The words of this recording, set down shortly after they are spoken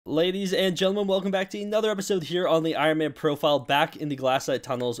Ladies and gentlemen, welcome back to another episode here on the Ironman profile, back in the glassite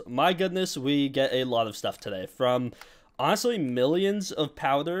tunnels. My goodness, we get a lot of stuff today, from honestly millions of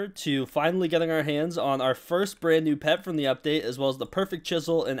powder to finally getting our hands on our first brand new pet from the update, as well as the perfect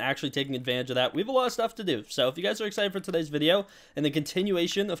chisel and actually taking advantage of that. We have a lot of stuff to do, so if you guys are excited for today's video and the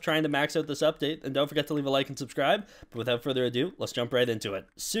continuation of trying to max out this update, then don't forget to leave a like and subscribe. But without further ado, let's jump right into it.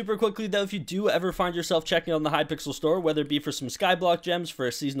 Super quickly though, if you do ever find yourself checking on the Hypixel store, whether it be for some Skyblock gems for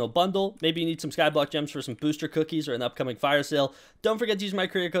a seasonal bundle, maybe you need some Skyblock gems for some booster cookies or an upcoming fire sale, don't forget to use my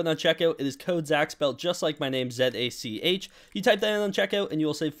creator code on checkout. It is code Zach, spelled just like my name, ZACH. You type that in on checkout and you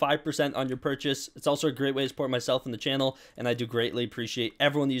will save 5% on your purchase. It's also a great way to support myself and the channel, and I do greatly appreciate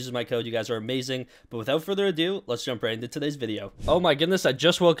everyone that uses my code. You guys are amazing. But without further ado, let's jump right into today's video. Oh my goodness, I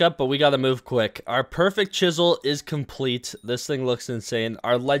just woke up, but we gotta move quick. Our perfect chisel is complete. This thing looks insane.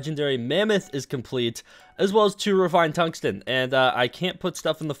 Our legendary mammoth is complete, as well as 2 refined tungsten. And I can't put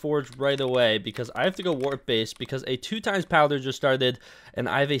stuff in the forge right away because I have to go warp base because a 2x powder just started and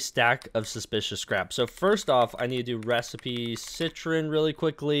I have a stack of suspicious scrap. So first off, I need to do recipe citron really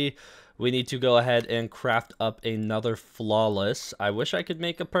quickly. We need to go ahead and craft up another flawless. I wish I could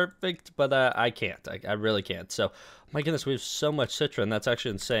make a perfect, but I can't. I really can't. So my goodness, we have so much citron. That's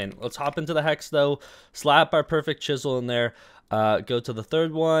actually insane. Let's hop into the hex though, slap our perfect chisel in there, go to the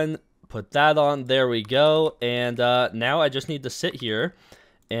third one, put that on. There we go. And now I just need to sit here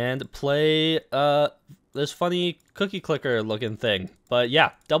and play this funny cookie clicker looking thing. But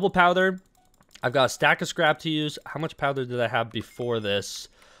yeah, double powder. I've got a stack of scrap to use. How much powder did I have before this?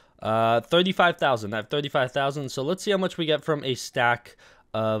 35,000. I have 35,000. So let's see how much we get from a stack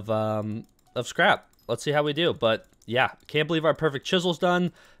of scrap. Let's see how we do. But yeah, can't believe our perfect chisel's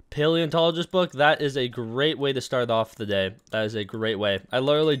done. Paleontologist book, that is a great way to start off the day. That is a great way. I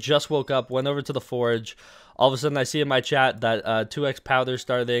literally just woke up, went over to the forge. All of a sudden I see in my chat that 2x powder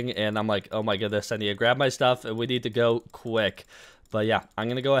starting, and I'm like, oh my goodness, I need to grab my stuff and we need to go quick. But yeah, I'm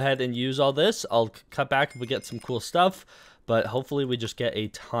gonna go ahead and use all this. I'll cut back if we get some cool stuff, but hopefully we just get a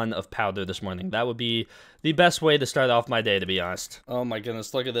ton of powder this morning. That would be the best way to start off my day, to be honest. Oh my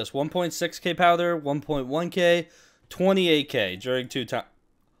goodness, look at this. 1.6k powder, 1.1k, 28k during 2 times.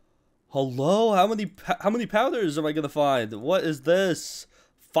 Hello, how many powders am I gonna find? What is this?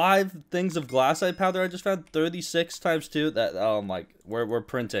 5 things of glassite powder I just found. 36 times 2. That, oh my, we're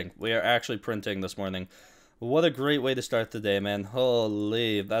printing. We are actually printing this morning. What a great way to start the day, man.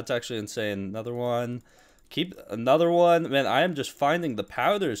 Holy, that's actually insane. Another one. Keep another one. Man, I am just finding the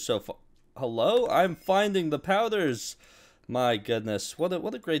powders so far. Hello, I'm finding the powders. My goodness, what a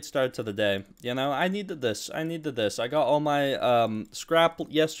great start to the day. You know, I needed this. I got all my scrap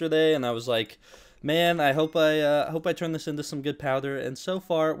yesterday, and I was like, man, I hope I turn this into some good powder. And so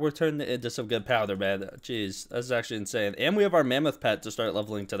far, we're turning it into some good powder, man. Jeez, that's actually insane. And we have our mammoth pet to start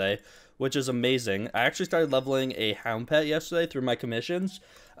leveling today, which is amazing. I actually started leveling a hound pet yesterday through my commissions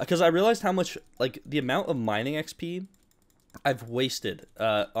because I realized how much, like, the amount of mining XP I've wasted,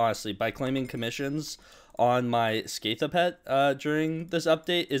 honestly, by claiming commissions on my Skatha pet during this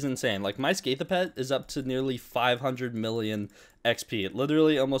update is insane. Like, my Skatha pet is up to nearly 500 million XP. It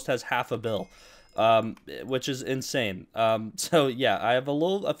literally almost has half a bill, which is insane. So yeah, I have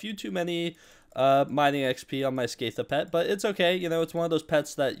a few too many mining XP on my Skatha pet, but it's okay. You know, it's one of those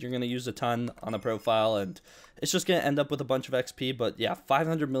pets that you're going to use a ton on a profile, and it's just going to end up with a bunch of XP. But yeah,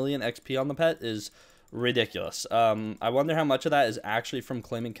 500 million XP on the pet is ridiculous. I wonder how much of that is actually from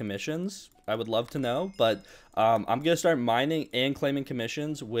claiming commissions. I would love to know, but I'm gonna start mining and claiming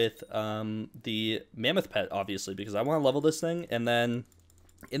commissions with the mammoth pet, obviously, because I want to level this thing, and then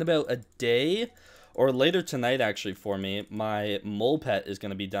in about a day or later tonight, actually, for me, my mole pet is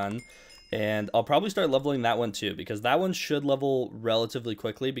going to be done, and I'll probably start leveling that one too, because that one should level relatively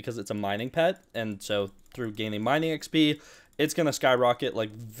quickly because it's a mining pet, and so through gaining mining XP, it's going to skyrocket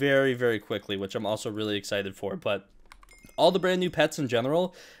like very, very quickly, which I'm also really excited for. But all the brand new pets in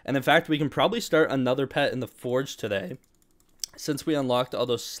general, and in fact, we can probably start another pet in the forge today since we unlocked all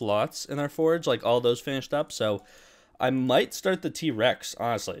those slots in our forge, like all those finished up. So I might start the T-Rex,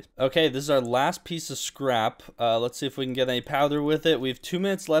 honestly. Okay, this is our last piece of scrap. Let's see if we can get any powder with it. We have 2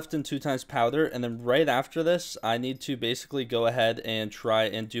 minutes left in 2 times powder, and then right after this, I need to basically go ahead and try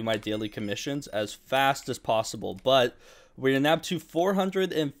and do my daily commissions as fast as possible. But we're now up to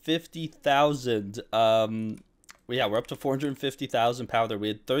 450,000. Yeah, we're up to 450,000 powder. We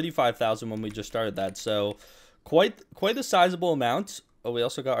had 35,000 when we just started that, so quite a sizable amount. Oh, we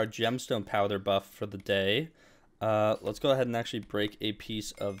also got our gemstone powder buff for the day. Let's go ahead and actually break a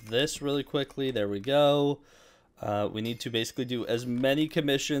piece of this really quickly. There we go. We need to basically do as many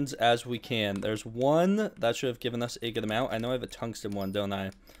commissions as we can. There's one that should have given us a good amount. I know I have a tungsten one, don't I?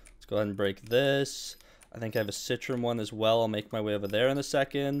 Let's go ahead and break this. I think I have a citron one as well. I'll make my way over there in a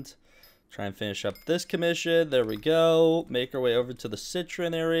second. Try and finish up this commission. There we go. Make our way over to the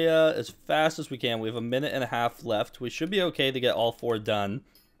citron area as fast as we can. We have a minute and a half left. We should be okay to get all 4 done.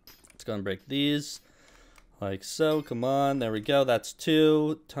 Let's go and break these. Like so. Come on. There we go. That's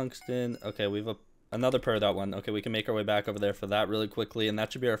 2. Tungsten. Okay, we have another peridot one. Okay, we can make our way back over there for that really quickly. And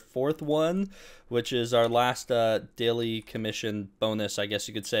that should be our 4th one, which is our last daily commission bonus, I guess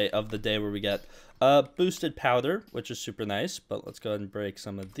you could say, of the day, where we get boosted powder, which is super nice. But let's go ahead and break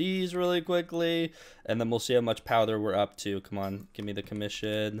some of these really quickly, and then we'll see how much powder we're up to. Come on, give me the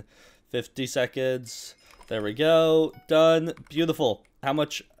commission. 50 seconds. There we go. Done. Beautiful. How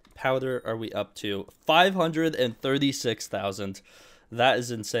much powder are we up to? 536,000. That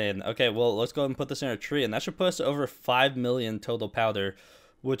is insane. Okay, well, let's go ahead and put this in our tree, and that should put us over 5 million total powder,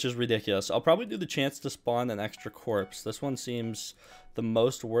 which is ridiculous. I'll probably do the chance to spawn an extra corpse. This one seems the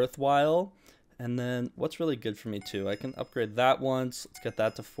most worthwhile. And then what's really good for me too, I can upgrade that once. Let's get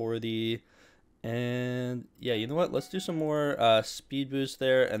that to 40. And yeah, you know what? Let's do some more speed boost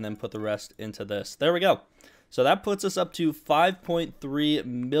there, and then put the rest into this. There we go. So that puts us up to 5.3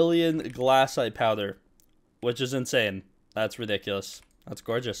 million glassite powder, which is insane. That's ridiculous. That's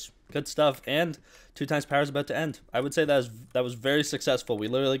gorgeous. Good stuff. And 2 times power is about to end. I would say that was very successful. We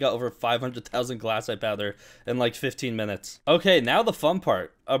literally got over 500,000 glassite powder in like 15 minutes. Okay, now the fun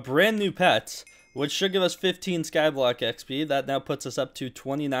part. A brand new pet, which should give us 15 Skyblock XP. That now puts us up to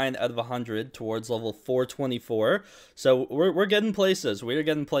 29 out of 100 towards level 424. So we're getting places. We're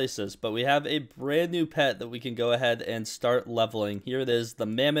getting places. But we have a brand new pet that we can go ahead and start leveling. Here it is, the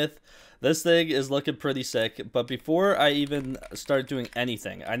mammoth. This thing is looking pretty sick, but before I even start doing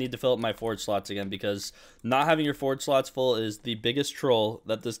anything, I need to fill up my forge slots again, because not having your forge slots full is the biggest troll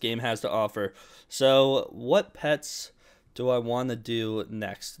that this game has to offer. So what pets do I want to do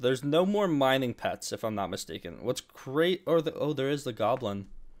next? There's no more mining pets, if I'm not mistaken. What's great, oh, there is the goblin.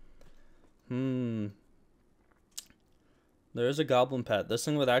 There is a goblin pet. This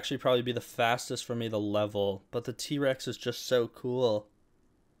thing would actually probably be the fastest for me to level, but the T-Rex is just so cool.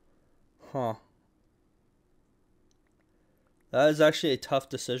 Huh. That is actually a tough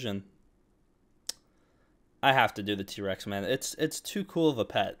decision. I have to do the T-Rex, man. It's too cool of a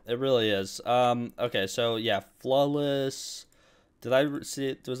pet. It really is. Okay, so yeah, flawless. Did I see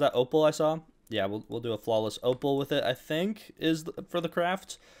it? Was that opal I saw? Yeah, we'll do a flawless opal with it, I think, is for the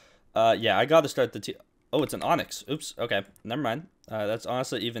craft. Yeah, I got to start the Oh, it's an onyx. Oops. Okay, never mind. That's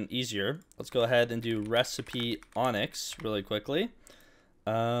honestly even easier. Let's go ahead and do recipe onyx really quickly.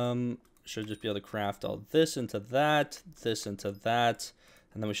 Should just be able to craft all this into that,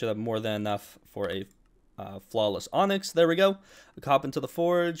 and then we should have more than enough for a flawless onyx. There we go. We hop into the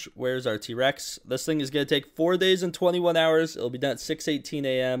forge. Where's our T-Rex? This thing is going to take 4 days and 21 hours. It'll be done at 6:18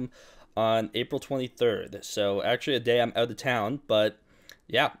 a.m. on April 23rd. So actually a day I'm out of town, but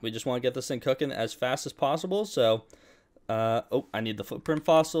yeah, we just want to get this thing cooking as fast as possible. So, oh, I need the footprint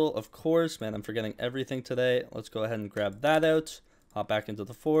fossil, of course. Man, I'm forgetting everything today. Let's go ahead and grab that out. Hop back into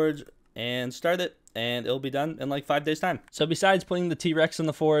the forge and start it, and it'll be done in like 5 days time. So besides putting the T-Rex in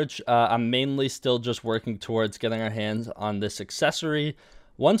the forge, I'm mainly still just working towards getting our hands on this accessory.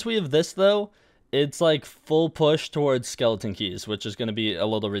 Once we have this though, it's like full push towards skeleton keys, which is going to be a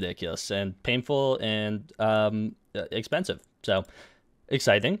little ridiculous and painful and expensive. So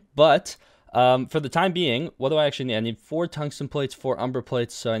exciting, but for the time being, what do I actually need? I need 4 tungsten plates, 4 umber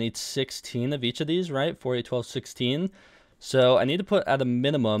plates, so I need 16 of each of these, right? 4, 8, 12, 16. So I need to put, at a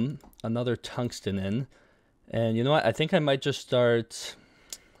minimum, another tungsten in. And you know what? I think I might just start...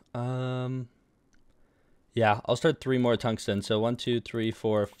 yeah, I'll start 3 more tungsten. So 1, 2, 3,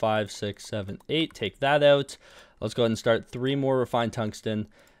 4, 5, 6, 7, 8. Take that out. Let's go ahead and start 3 more refined tungsten.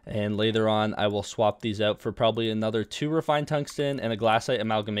 And later on, I will swap these out for probably another 2 refined tungsten and a glassite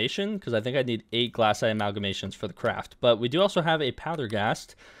amalgamation, because I think I need 8 glassite amalgamations for the craft. But we do also have a powder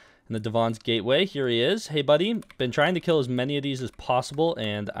ghast in the Devon's Gateway. Here he is. Hey, buddy. Been trying to kill as many of these as possible,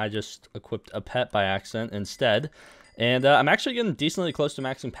 and I just equipped a pet by accident instead. And I'm actually getting decently close to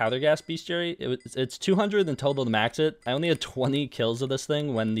maxing powder ghast bestiary. It's 200 in total to max it. I only had 20 kills of this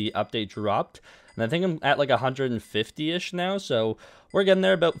thing when the update dropped. And I think I'm at like 150-ish now, so we're getting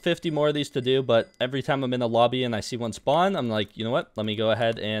there. About 50 more of these to do, but every time I'm in a lobby and I see one spawn, I'm like, you know what? Let me go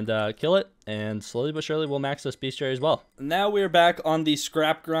ahead and kill it, and slowly but surely we'll max this bestiary as well. Now we're back on the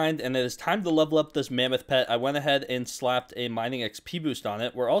scrap grind, and it is time to level up this mammoth pet. I went ahead and slapped a mining XP boost on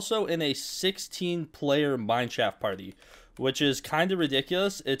it. We're also in a 16-player mineshaft party, which is kind of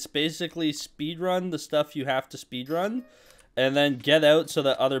ridiculous. It's basically speedrun the stuff you have to speedrun, and then get out so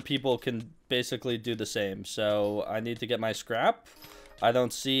that other people can basically do the same. So I need to get my scrap. I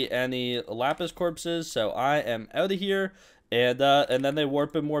don't see any lapis corpses, so I am out of here. And then they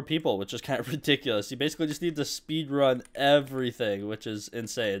warp in more people, which is kind of ridiculous. You basically just need to speedrun everything, which is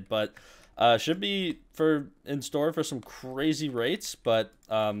insane. But should be in store for some crazy rates. But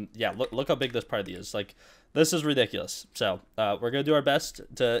yeah, look how big this party is. Like, this is ridiculous. So we're going to do our best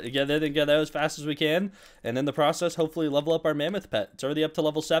to get in and get out as fast as we can. And in the process, hopefully level up our mammoth pet. It's already up to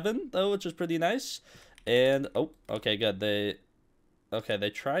level 7, though, which is pretty nice. And, oh, okay, good. Okay, they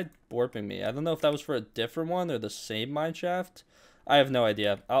tried warping me. I don't know if that was for a different one or the same mineshaft. I have no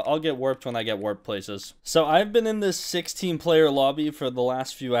idea. I'll get warped when I get warped places. So I've been in this 16-player lobby for the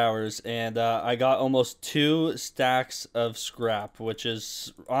last few hours, and I got almost 2 stacks of scrap, which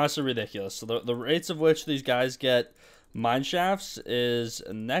is honestly ridiculous. So the rates of which these guys get mineshafts is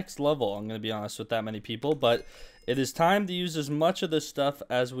next level, I'm going to be honest, with that many people. But it is time to use as much of this stuff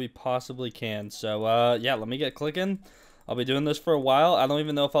as we possibly can. So yeah, let me get clicking. I'll be doing this for a while. I don't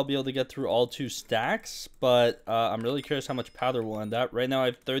even know if I'll be able to get through all 2 stacks, but I'm really curious how much powder we'll end up. Right now I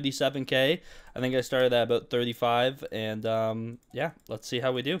have 37k. I think I started at about 35, and yeah, let's see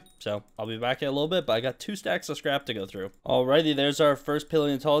how we do. So I'll be back in a little bit, but I got 2 stacks of scrap to go through. Alrighty, there's our first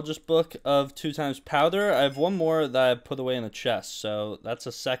paleontologist book of 2 times powder. I have 1 more that I put away in a chest, so that's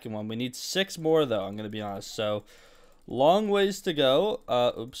a second one. We need 6 more, though, I'm going to be honest. So long ways to go.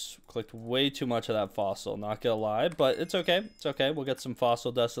 Oops, clicked way too much of that fossil, not gonna lie, but it's okay. It's okay. We'll get some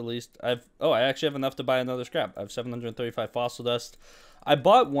fossil dust at least. I actually have enough to buy another scrap. I have 735 fossil dust. I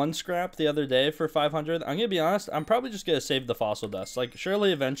bought 1 scrap the other day for 500. I'm gonna be honest, I'm probably just gonna save the fossil dust. Like,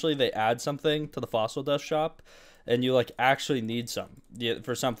 surely eventually they add something to the fossil dust shop and you like actually need some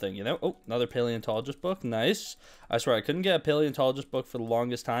for something, you know. Oh, another paleontologist book. Nice. I swear I couldn't get a paleontologist book for the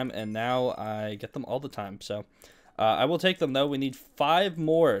longest time, and now I get them all the time. So I will take them, though. We need 5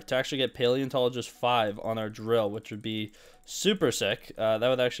 more to actually get Paleontologist 5 on our drill, which would be super sick. That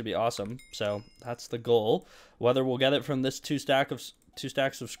would actually be awesome. So that's the goal. Whether we'll get it from this 2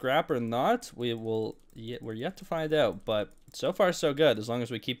 stacks of scrap or not, we're yet to find out. But so far, so good, as long as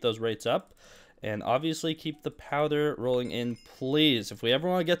we keep those rates up. And obviously keep the powder rolling in, please. If we ever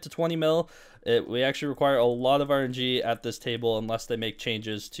want to get to 20 mil, we actually require a lot of RNG at this table unless they make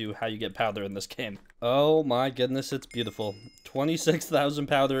changes to how you get powder in this game. Oh my goodness, it's beautiful. 26,000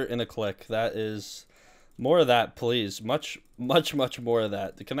 powder in a click. That is more of that, please. Much more of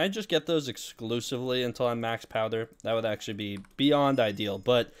that. Can I just get those exclusively until I'm max powder? That would actually be beyond ideal.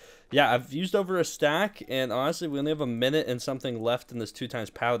 But yeah, I've used over a stack, and honestly, we only have a minute and something left in this 2 times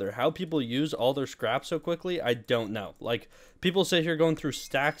powder. How people use all their scrap so quickly, I don't know. Like, people sit here going through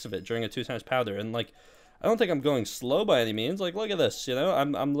stacks of it during a 2 times powder, and like, I don't think I'm going slow by any means. Like, look at this, you know?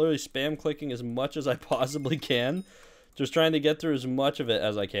 I'm literally spam clicking as much as I possibly can, just trying to get through as much of it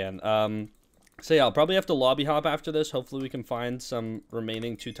as I can. So yeah, I'll probably have to lobby hop after this. Hopefully we can find some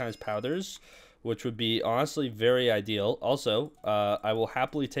remaining 2 times powders, which would be honestly very ideal. Also, I will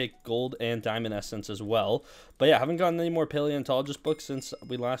happily take gold and diamond essence as well. But yeah, I haven't gotten any more paleontologist books since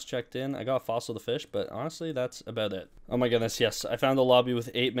we last checked in. I got fossil the fish, but honestly, that's about it. Oh my goodness, yes. I found a lobby with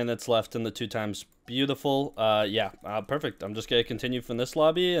 8 minutes left in the 2 times. Beautiful. Yeah, perfect. I'm just going to continue from this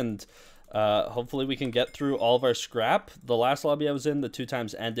lobby, and hopefully we can get through all of our scrap. The last lobby I was in, the 2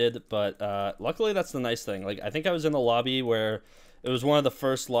 times ended, but luckily that's the nice thing. Like, I think I was in a lobby where it was one of the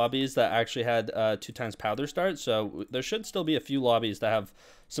first lobbies that actually had 2 times powder start, so there should still be a few lobbies that have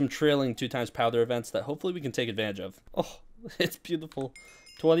some trailing 2 times powder events that hopefully we can take advantage of. Oh, it's beautiful.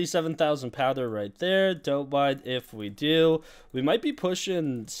 27,000 powder right there. Don't mind if we do. We might be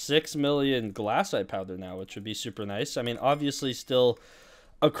pushing 6 million glassite powder now, which would be super nice. I mean, obviously still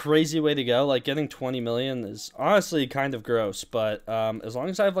a crazy way to go. Like, getting 20 million is honestly kind of gross, but as long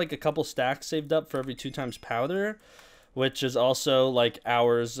as I have like a couple stacks saved up for every 2 times powder, which is also like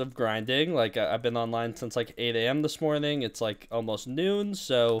hours of grinding. Like, I've been online since like 8 a.m. this morning. It's like almost noon,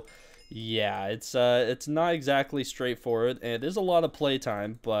 so yeah, it's not exactly straightforward, and it is a lot of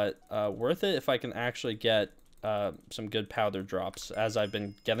playtime, but worth it if I can actually get some good powder drops, as I've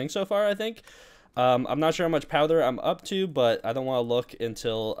been getting so far, I think. I'm not sure how much powder I'm up to, but I don't want to look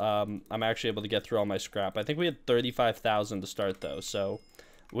until I'm actually able to get through all my scrap. I think we had 35,000 to start, though, so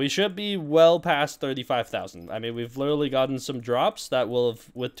we should be well past 35,000. I mean, we've literally gotten some drops that will have,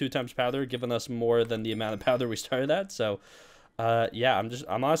 with 2 times powder, given us more than the amount of powder we started at. So, Yeah,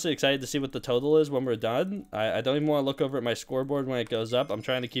 I'm honestly excited to see what the total is when we're done. I don't even want to look over at my scoreboard when it goes up. I'm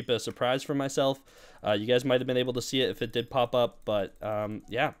trying to keep it a surprise for myself. You guys might have been able to see it if it did pop up, but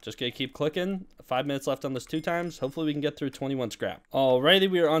yeah, just gonna keep clicking. 5 minutes left on this 2 times. Hopefully we can get through 21 scrap. Alrighty,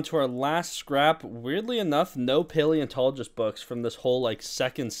 we are on to our last scrap. Weirdly enough, no paleontologist books from this whole like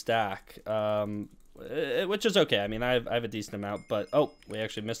second stack. Which is okay. I mean, I have a decent amount, but oh, we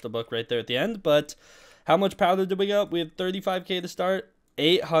actually missed a book right there at the end. But how much powder did we go? We have 35k to start.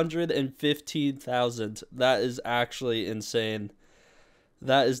 815,000. That is actually insane.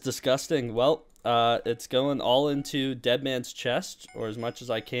 That is disgusting. Well, it's going all into Dead Man's Chest, or as much as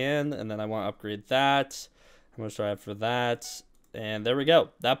I can, and then I want to upgrade that. How much do I have for that? And there we go.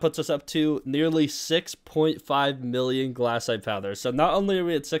 That puts us up to nearly 6.5 million glassite powder. So not only are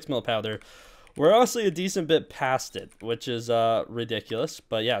we at 6 mil powder, we're honestly a decent bit past it, which is ridiculous.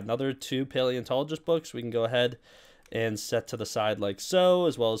 But yeah, another 2 paleontologist books we can go ahead and set to the side like so,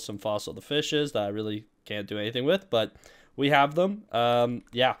 as well as some fossil the fishes that I really can't do anything with, but we have them.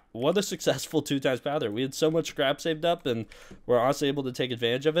 Yeah, what a successful 2 times powder. We had so much scrap saved up, and we're honestly able to take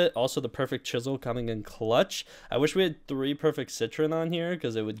advantage of it. Also, the perfect chisel coming in clutch. I wish we had 3 perfect citron on here,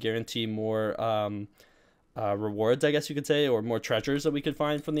 because it would guarantee more rewards, I guess you could say, or more treasures that we could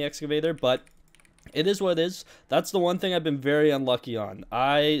find from the excavator, but it is what it is. That's the one thing I've been very unlucky on.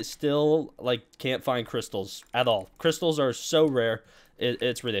 I still can't find crystals at all. Crystals are so rare.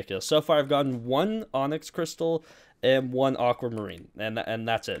 It's ridiculous. So far I've gotten 1 onyx crystal and 1 aquamarine, and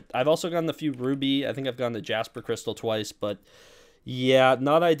that's it. I've also gotten a few ruby. I think I've gotten the jasper crystal twice, but yeah,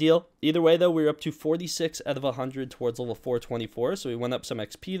 not ideal. Either way though, we're up to 46 out of 100 towards level 424, so we went up some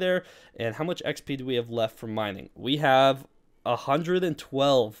XP there. And how much XP do we have left from mining? We have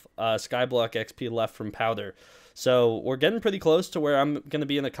 112 Skyblock XP left from powder. So we're getting pretty close to where I'm going to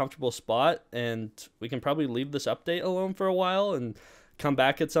be in a comfortable spot, and we can probably leave this update alone for a while and come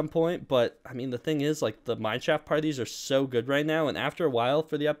back at some point. But I mean, the thing is, like, the mineshaft parties are so good right now, and after a while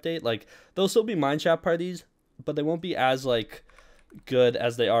for the update, like, there'll still be mineshaft parties, but they won't be as good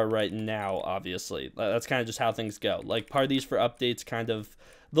as they are right now. Obviously, that's kind of just how things go. Like, parties for updates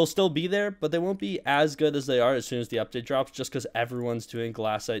they'll still be there, but they won't be as good as they are as soon as the update drops, just because everyone's doing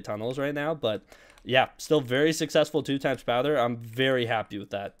glassite tunnels right now. But yeah, still very successful 2 times powder. I'm very happy with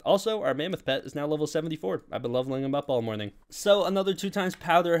that. Also, our mammoth pet is now level 74. I've been leveling him up all morning. So another 2 times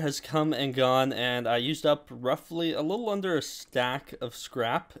powder has come and gone, and I used up roughly a little under a stack of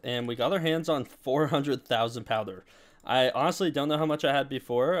scrap, and we got our hands on 400,000 powder. I honestly don't know how much I had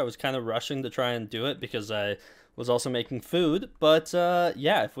before. I was kind of rushing to try and do it because I was also making food, but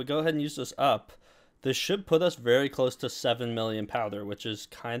yeah, if we go ahead and use this up, this should put us very close to 7 million powder, which is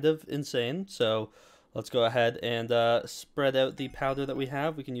kind of insane. So let's go ahead and spread out the powder that we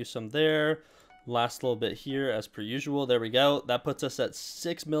have. We can use some there. Last little bit here as per usual. There we go. That puts us at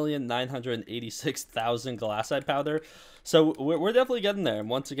 6,986,000 glassite powder. So we're definitely getting there. And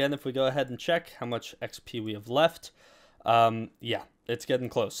once again, if we go ahead and check how much XP we have left, yeah, it's getting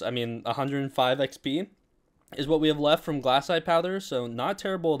close. I mean, 105 XP is what we have left from glassite powder, so not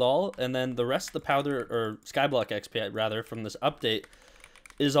terrible at all. And then the rest of the powder, or Skyblock XP rather, from this update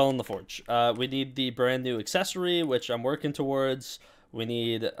is all in the forge. We need the brand new accessory, which I'm working towards. We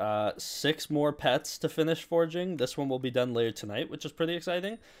need 6 more pets to finish forging. This one will be done later tonight, which is pretty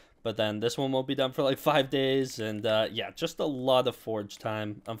exciting. But then this one won't be done for like 5 days. And yeah, just a lot of forge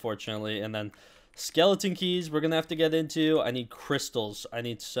time, unfortunately. And then skeleton keys we're gonna have to get into. I need crystals. I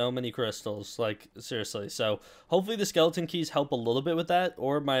need so many crystals, like seriously. So hopefully the skeleton keys help a little bit with that,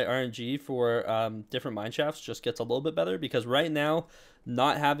 or my RNG for different mine shafts just gets a little bit better, because right now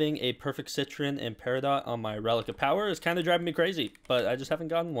not having a perfect citron and peridot on my relic of power is kind of driving me crazy, but I just haven't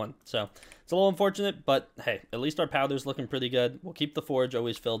gotten one. So it's a little unfortunate, but hey, at least our powder's looking pretty good. We'll keep the forge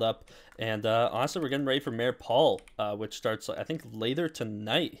always filled up. And honestly, we're getting ready for Mayor Paul, which starts, I think, later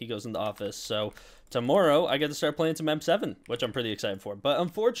tonight. He goes into office. So tomorrow I get to start playing some M7, which I'm pretty excited for. But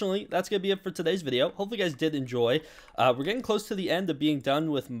unfortunately, that's going to be it for today's video. Hopefully you guys did enjoy. We're getting close to the end of being done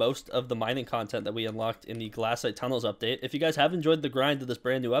with most of the mining content that we unlocked in the Glassite Tunnels update. If you guys have enjoyed the grind of this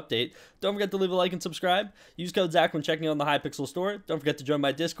brand new update, don't forget to leave a like and subscribe. Use code Zach when checking out the Hypixel store. Don't forget to join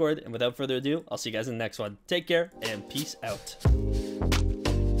my Discord. And without further ado, I'll see you guys in the next one. Take care and peace out.